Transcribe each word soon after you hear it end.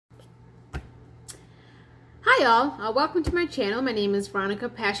Hi all, welcome to my channel. My name is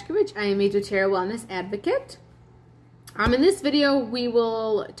Veronica.pash. I am a doTERRA wellness advocate. In this video we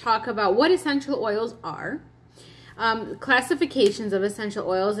will talk about what essential oils are, classifications of essential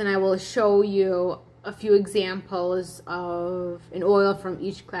oils, and I will show you a few examples of an oil from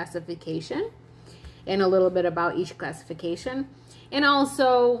each classification and a little bit about each classification, and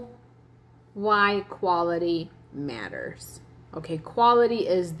also why quality matters. Okay, quality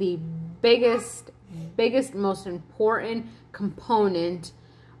is the biggest, most important component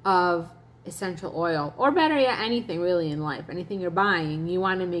of essential oil, or better yet, anything really in life. Anything you're buying, you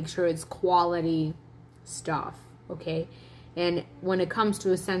want to make sure it's quality stuff, okay? And when it comes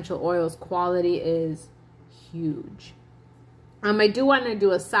to essential oils, quality is huge. I do want to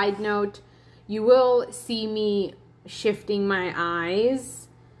do a side note. You will see me shifting my eyes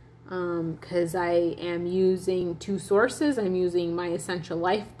because I am using two sources. I'm using my Essential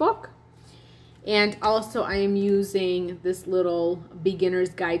Life book, and also I am using this little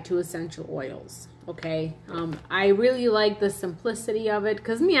beginner's guide to essential oils. Okay, I really like the simplicity of it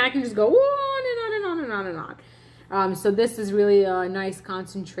because I can just go on and on and on and on and on. So this is really a nice,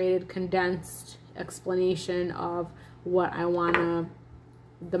 concentrated, condensed explanation of what I want to,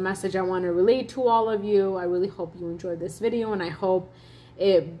 the message I want to relate to all of you. I really hope you enjoyed this video, and I hope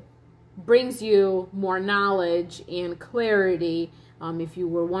it brings you more knowledge and clarity if you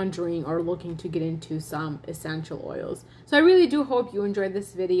were wondering or looking to get into some essential oils. So I really do hope you enjoyed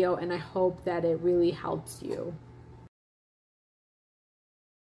this video, and I hope that it really helps you.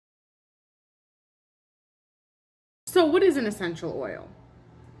 So what is an essential oil?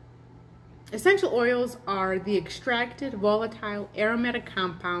 Essential oils are the extracted, volatile, aromatic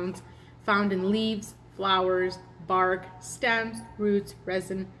compounds found in leaves, flowers, bark, stems, roots,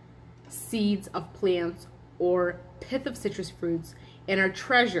 resin, seeds of plants, or pith of citrus fruits, and are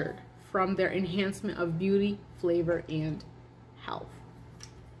treasured from their enhancement of beauty, flavor, and health.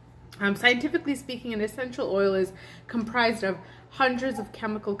 Scientifically speaking, an essential oil is comprised of hundreds of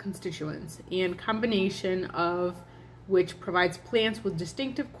chemical constituents, and combination of which provides plants with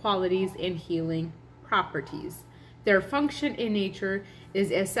distinctive qualities and healing properties. Their function in nature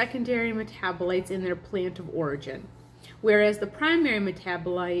is as secondary metabolites in their plant of origin, whereas the primary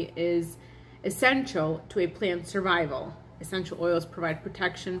metabolite is essential to a plant's survival. Essential oils provide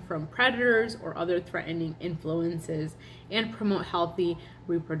protection from predators or other threatening influences and promote healthy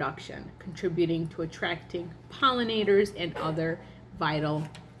reproduction, contributing to attracting pollinators and other vital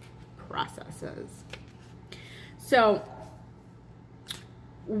processes. So,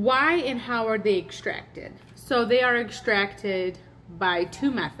 why and how are they extracted? So they are extracted by two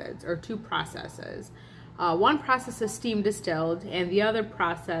methods or two processes. One process is steam distilled, and the other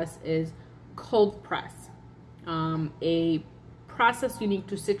process is cold press, a process unique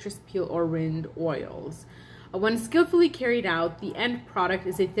to citrus peel or rind oils. When skillfully carried out, the end product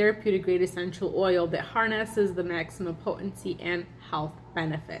is a therapeutic grade essential oil that harnesses the maximum potency and health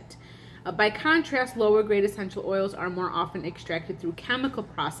benefit. By contrast, lower grade essential oils are more often extracted through chemical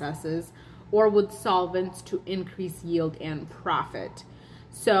processes or with solvents to increase yield and profit.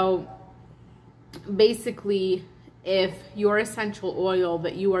 So basically, if your essential oil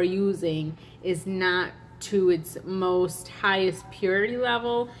that you are using is not to its most highest purity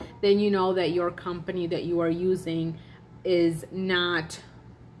level, then you know that your company that you are using is not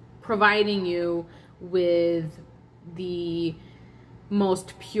providing you with the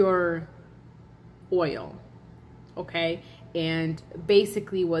most pure oil, okay? And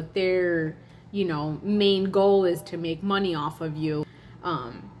basically what their main goal is to make money off of you.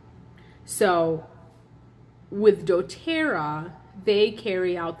 So with doTERRA, they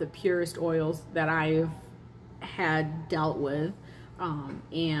carry out the purest oils that I've had dealt with,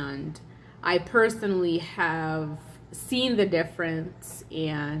 and I personally have seen the difference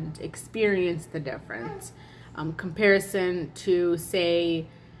and experienced the difference. Comparison to, say,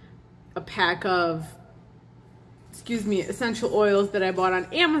 a pack of essential oils that I bought on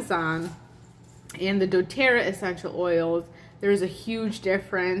Amazon and the doTERRA essential oils, there's a huge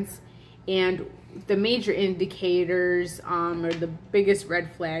difference, and the major indicators or the biggest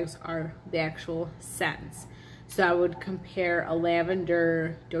red flags are the actual scents. So I would compare a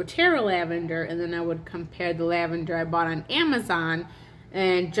lavender, doTERRA lavender, and then I would compare the lavender I bought on Amazon,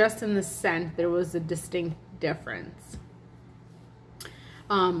 and just in the scent there was a distinct difference.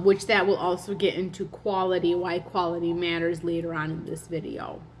 Which that will also get into quality, why quality matters later on in this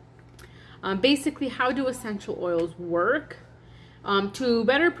video. Basically, how do essential oils work? To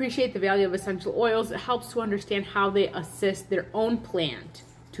better appreciate the value of essential oils, it helps to understand how they assist their own plant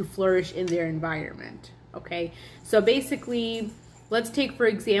to flourish in their environment. Okay, so basically let's take, for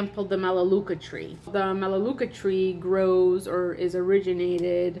example, the Melaleuca tree. The Melaleuca tree grows or is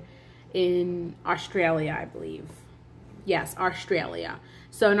originated in Australia, I believe. Yes, Australia.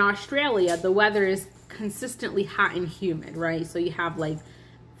 So in Australia, the weather is consistently hot and humid, right? So you have like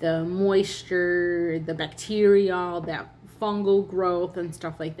the moisture, the bacterial, that fungal growth and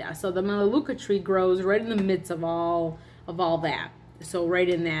stuff like that. So the Melaleuca tree grows right in the midst of all that. So right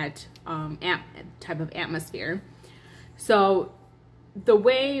in that type of atmosphere. So the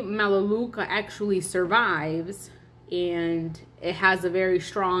way Melaleuca actually survives and it has a very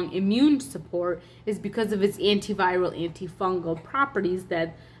strong immune support is because of its antiviral, antifungal properties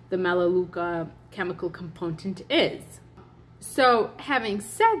that the Melaleuca chemical component is. So having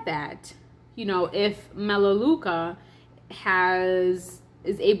said that, you know, if Melaleuca is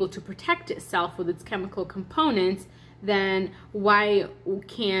able to protect itself with its chemical components, then why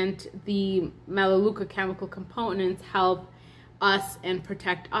can't the Melaleuca chemical components help us and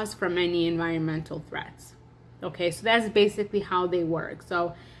protect us from any environmental threats? Okay, so that's basically how they work.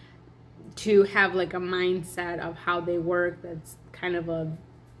 So to have like a mindset of how they work, that's kind of a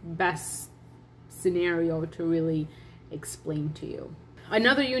best scenario to really explain to you.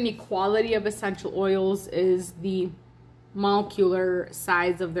 Another unique quality of essential oils is the molecular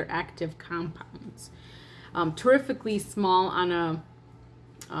size of their active compounds. Terrifically small on a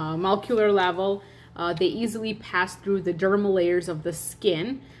molecular level, they easily pass through the dermal layers of the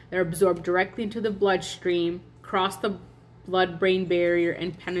skin. They're absorbed directly into the bloodstream, cross the blood-brain barrier,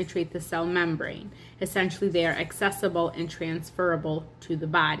 and penetrate the cell membrane. Essentially, they are accessible and transferable to the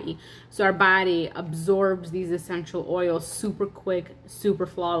body. So our body absorbs these essential oils super quick, super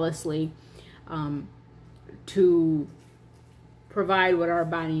flawlessly, to provide what our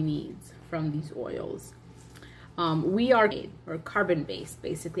body needs from these oils. We are carbon-based,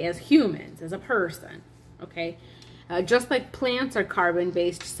 basically, as humans, as a person, okay? Just like plants are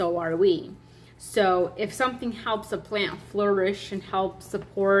carbon-based, so are we. So if something helps a plant flourish and help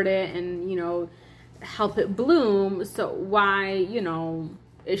support it and, you know, help it bloom, so why, you know,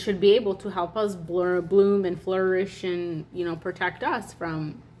 it should be able to help us bloom and flourish and, you know, protect us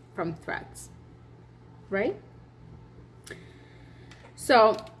from threats, right?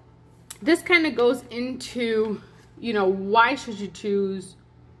 So this kind of goes into, you know, why should you choose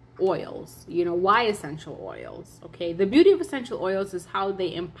oils? You know, why essential oils? Okay, the beauty of essential oils is how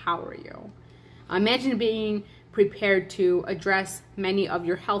they empower you. Imagine being prepared to address many of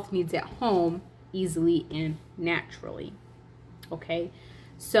your health needs at home easily and naturally. Okay,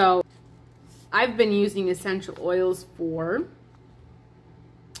 so I've been using essential oils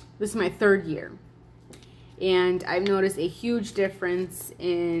this is my 3rd year. And I've noticed a huge difference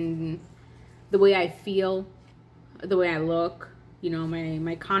in the way I feel, the way I look, you know,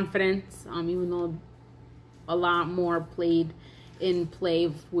 my confidence, even though a lot more played in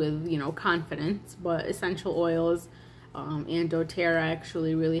play with, you know, confidence, but essential oils and doTERRA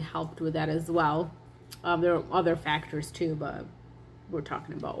actually really helped with that as well. There are other factors too, but we're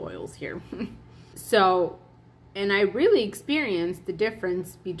talking about oils here. So, and I really experienced the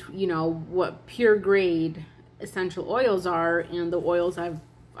difference between, you know, what pure grade essential oils are and the oils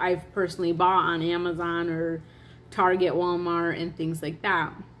I've personally bought on Amazon or Target, Walmart, and things like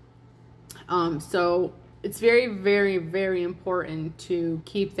that. So it's very, very, very important to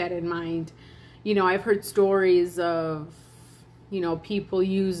keep that in mind. You know, I've heard stories of, you know, people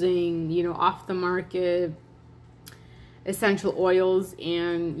using, you know, off the market essential oils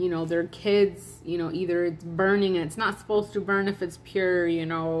and, you know, their kids, you know, either it's burning and it's not supposed to burn if it's pure, you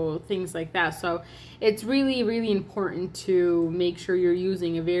know, things like that. So it's really, really important to make sure you're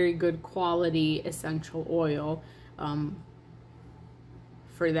using a very good quality essential oil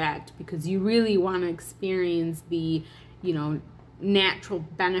for that, because you really want to experience the, you know, natural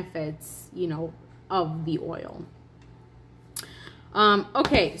benefits, you know, of the oil.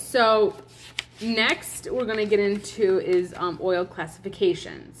 Okay, so next we're going to get into is oil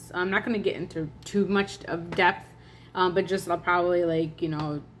classifications. I'm not going to get into too much of depth, but just I'll probably, like, you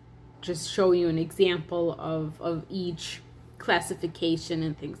know, just show you an example of each classification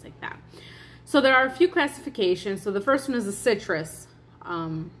and things like that. So there are a few classifications. So the first one is a citrus.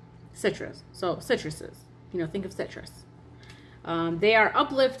 So citruses, you know, think of citrus. They are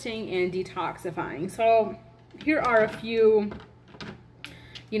uplifting and detoxifying. So here are a few,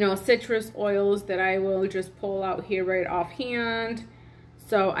 you know, citrus oils that I will just pull out here right offhand.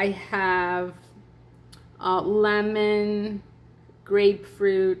 So I have lemon,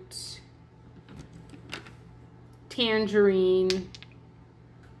 grapefruit, tangerine,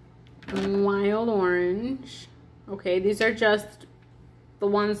 wild orange. Okay, these are just the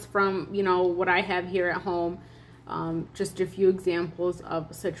ones from, you know, what I have here at home. just a few examples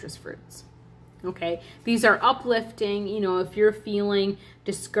of citrus fruits. Okay, these are uplifting. You know, if you're feeling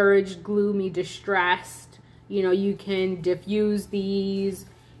discouraged, gloomy, distressed, you know, you can diffuse these,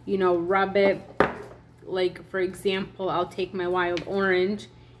 you know, rub it. Like, for example, I'll take my wild orange,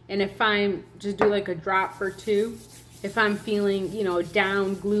 and if I'm just do like a drop or two, if I'm feeling, you know,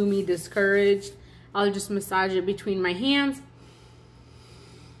 down, gloomy, discouraged, I'll just massage it between my hands.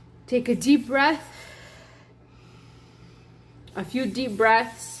 Take a deep breath, a few deep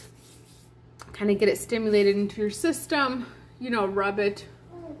breaths, kind of get it stimulated into your system, you know, rub it,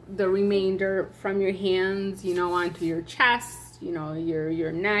 the remainder from your hands, you know, onto your chest, you know,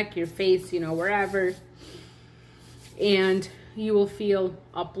 your neck, your face, you know, wherever. And you will feel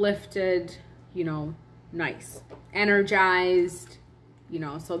uplifted, you know, nice, energized, you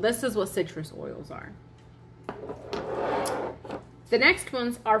know. So this is what citrus oils are. The next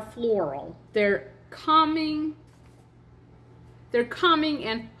ones are floral. They're calming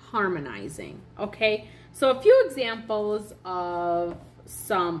and harmonizing, okay? So a few examples of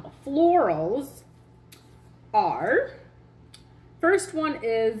some florals are, first one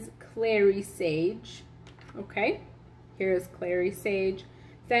is clary sage, okay? Here's clary sage.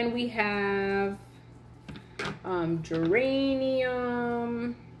 Then we have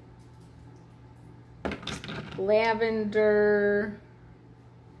geranium, lavender,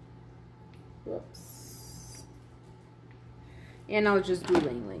 whoops, and I'll just do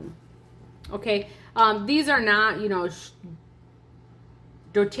ling-ling. Okay, these are not, you know,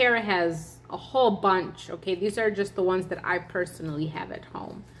 doTERRA has a whole bunch. Okay, these are just the ones that I personally have at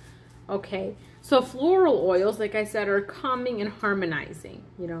home. Okay, so floral oils, like I said, are calming and harmonizing,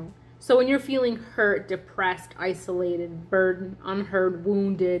 you know. So when you're feeling hurt, depressed, isolated, burdened, unheard,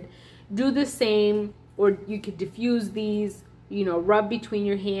 wounded, do the same, or you could diffuse these, you know, rub between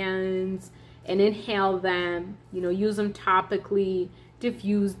your hands and inhale them, you know, use them topically,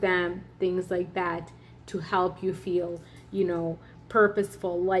 diffuse them, things like that, to help you feel, you know,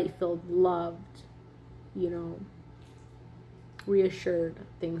 purposeful, light-filled, loved, you know, reassured,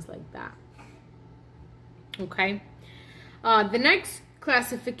 things like that. Okay. The next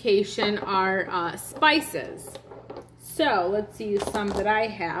classification are spices. So let's see some that I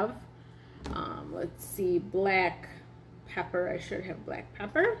have. Let's see, black pepper. I should have black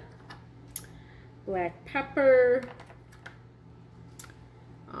pepper. Black pepper.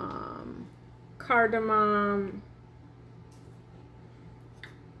 Cardamom.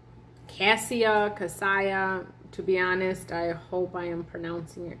 Cassia. To be honest, I hope I am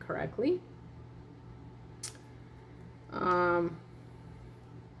pronouncing it correctly. Oh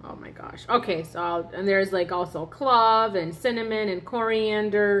my gosh. Okay, so and there's like also clove and cinnamon and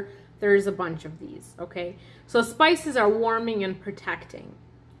coriander. There's a bunch of these, okay? So spices are warming and protecting.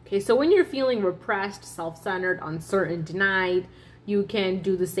 Okay, so when you're feeling repressed, self-centered, uncertain, denied, you can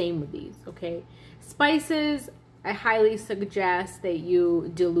do the same with these, okay? Spices, I highly suggest that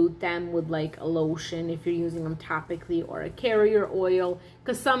you dilute them with like a lotion if you're using them topically, or a carrier oil,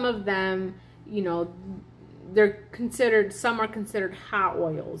 because some of them, you know, some are considered hot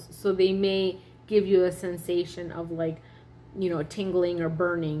oils, so they may give you a sensation of like, you know, tingling or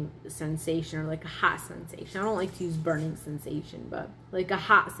burning sensation, or like a hot sensation. I don't like to use burning sensation, but like a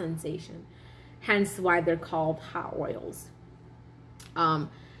hot sensation, hence why they're called hot oils.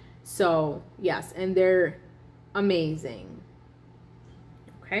 So yes, and they're amazing.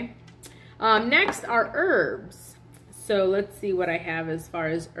 Okay, next are herbs. So let's see what I have as far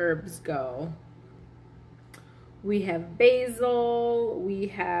as herbs go. We have basil, we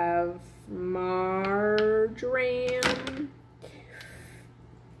have marjoram,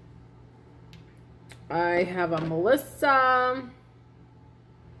 I have a melissa,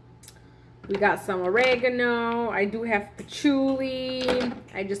 we got some oregano, I do have patchouli,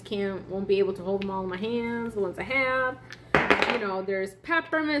 I just won't be able to hold them all in my hands, the ones I have. You know, there's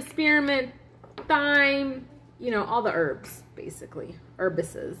peppermint, spearmint, thyme, you know, all the herbs, basically,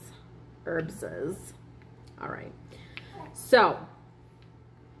 herbs. All right, so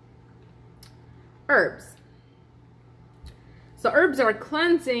herbs. So herbs are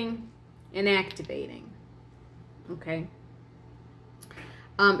cleansing and activating, okay?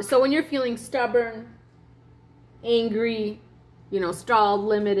 So when you're feeling stubborn, angry, you know, stalled,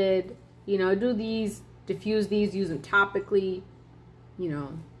 limited, you know, do these, diffuse these, use them topically, you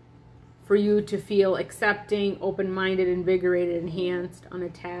know, for you to feel accepting, open-minded, invigorated, enhanced,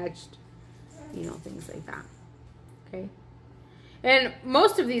 unattached, you know, things like that. Okay. And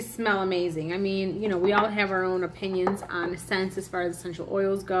most of these smell amazing. I mean, you know, we all have our own opinions on scents as far as essential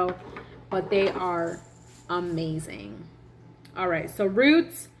oils go, but they are amazing. All right, so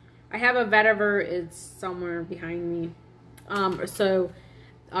roots. I have a vetiver. It's somewhere behind me.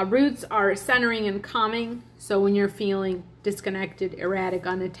 Roots are centering and calming. So when you're feeling disconnected, erratic,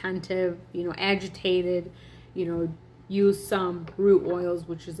 unattentive, agitated, use some root oils,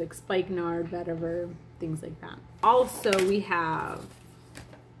 which is like spikenard, vetiver, things like that. Also, we have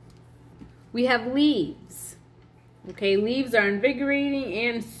leaves. Okay, leaves are invigorating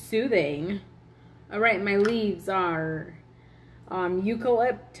and soothing. All right, my leaves are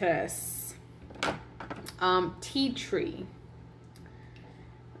eucalyptus, tea tree.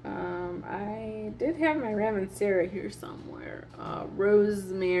 I did have my ravinsera here somewhere.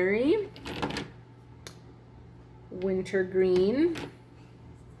 Rosemary, wintergreen.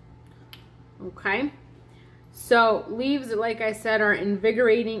 Okay, so leaves, like I said, are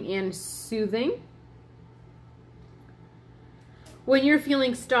invigorating and soothing. When you're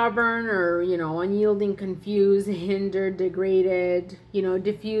feeling stubborn or, unyielding, confused, hindered, degraded,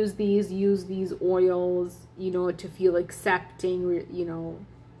 diffuse these, use these oils, to feel accepting,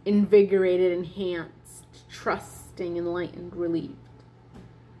 invigorated, enhanced, trusting, enlightened, relieved.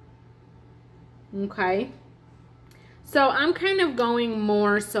 Okay? So I'm kind of going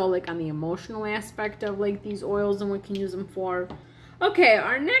more so like on the emotional aspect of like these oils and what you can use them for. Okay,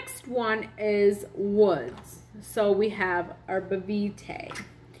 our next one is woods. So we have arbavite,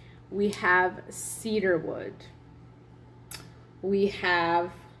 we have cedarwood, we have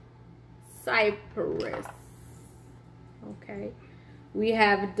cypress, okay, we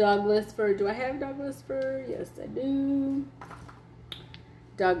have Douglas fir. Do I have Douglas fir? Yes, I do.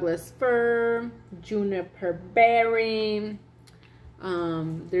 Douglas fir, juniper berry,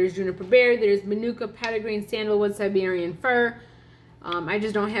 there's juniper berry, there's manuka, petitgreen, sandalwood, Siberian fir. I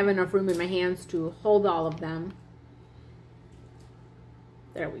just don't have enough room in my hands to hold all of them.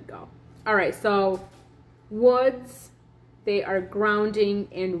 There we go. All right, so woods, they are grounding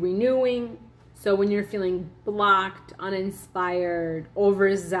and renewing. So when you're feeling blocked, uninspired,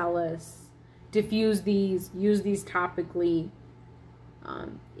 overzealous, diffuse these, use these topically,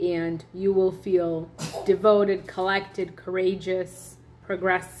 and you will feel devoted, collected, courageous,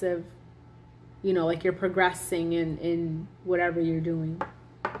 progressive, like you're progressing in whatever you're doing.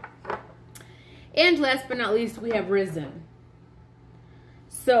 And last but not least, we have risen.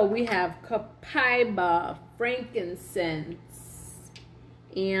 So we have copaiba, frankincense,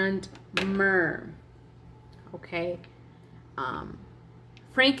 and myrrh. Okay.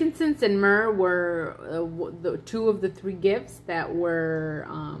 Frankincense and myrrh were the two of the three gifts that were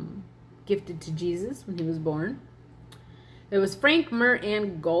gifted to Jesus when he was born. It was frank, myrrh,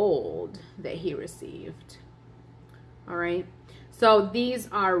 and gold that he received. All right. So these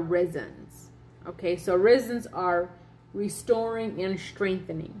are risens. Okay. So risens are restoring and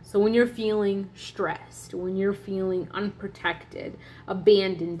strengthening. So when you're feeling stressed, when you're feeling unprotected,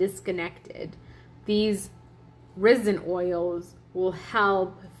 abandoned, disconnected, these risen oils will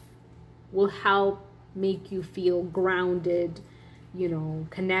help make you feel grounded,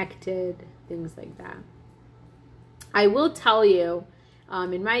 connected, things like that. I will tell you,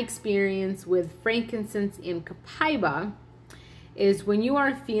 in my experience with frankincense and copaiba, is when you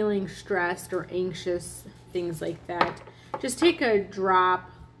are feeling stressed or anxious, things like that, just take a drop,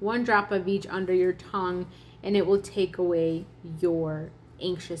 one drop of each under your tongue, and it will take away your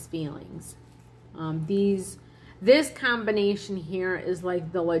anxious feelings. This combination here is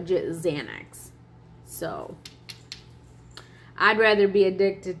like the legit Xanax. So I'd rather be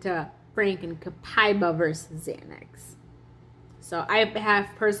addicted to frank and copaiba versus Xanax. So I have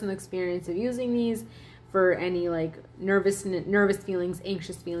personal experience of using these for any like nervous feelings,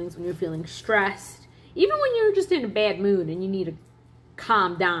 anxious feelings, when you're feeling stressed, even when you're just in a bad mood and you need to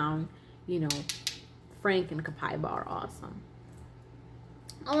calm down, frank and copaiba are awesome.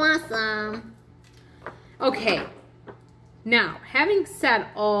 Awesome. Okay. Now, having said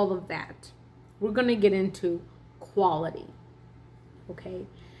all of that, we're going to get into quality. Okay.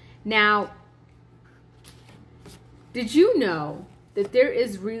 Now, did you know that there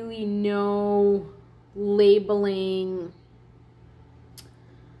is really no labeling,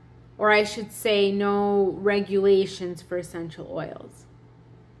 or I should say no regulations for essential oils?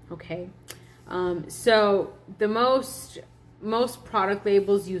 Okay. So the most product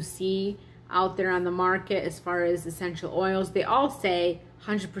labels you see out there on the market as far as essential oils, they all say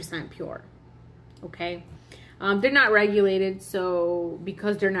 100% pure. Okay. They're not regulated, so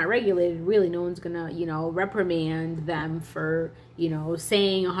because they're not regulated, really no one's gonna, reprimand them for,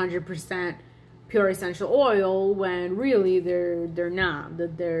 saying 100% pure essential oil when really they're not,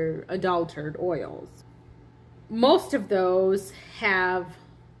 that they're adulterated oils. Most of those have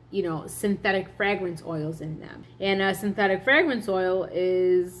you know, synthetic fragrance oils in them. And a synthetic fragrance oil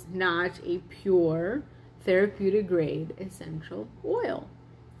is not a pure therapeutic grade essential oil.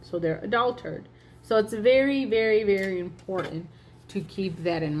 So they're adulterated. So it's very, very, very important to keep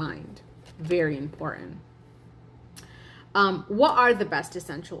that in mind. Very important. What are the best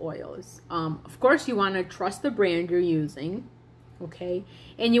essential oils? Of course, you want to trust the brand you're using, okay?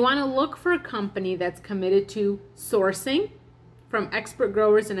 And you want to look for a company that's committed to sourcing from expert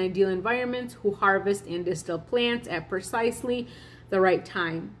growers in ideal environments who harvest and distill plants at precisely the right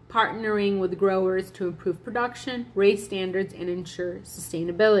time, partnering with growers to improve production, raise standards, and ensure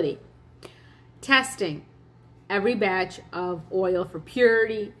sustainability. Testing every batch of oil for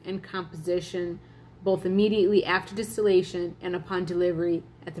purity and composition, both immediately after distillation and upon delivery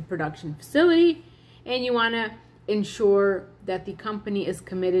at the production facility. And you want to ensure that the company is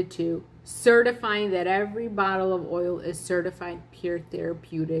committed to certifying that every bottle of oil is certified pure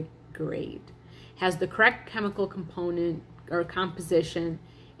therapeutic grade, has the correct chemical component or composition,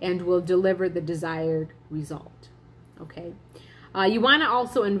 and will deliver the desired result. Okay. You want to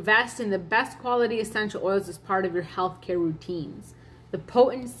also invest in the best quality essential oils as part of your healthcare routines. The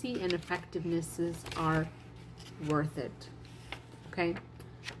potency and effectivenesses are worth it. Okay.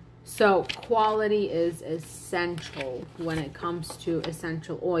 So quality is essential when it comes to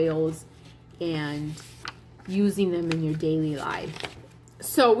essential oils and using them in your daily life.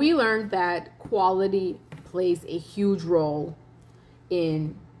 So we learned that quality plays a huge role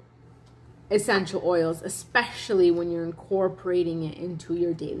in essential oils, especially when you're incorporating it into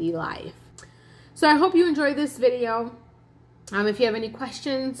your daily life. So I hope you enjoyed this video. If you have any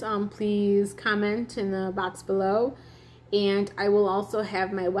questions, please comment in the box below. And I will also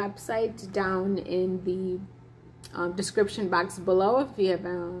have my website down in the description box below. If you have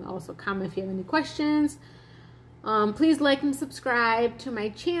also comment if you have any questions. Please like and subscribe to my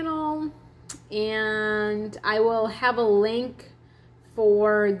channel. And I will have a link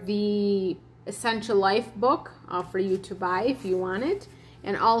for the Essential Life book for you to buy if you want it.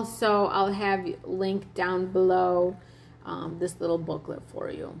 And also I'll have linked down below this little booklet for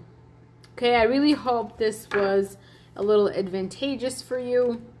you. Okay, I really hope this was a little advantageous for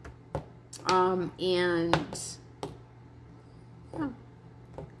you. And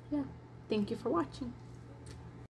yeah, thank you for watching.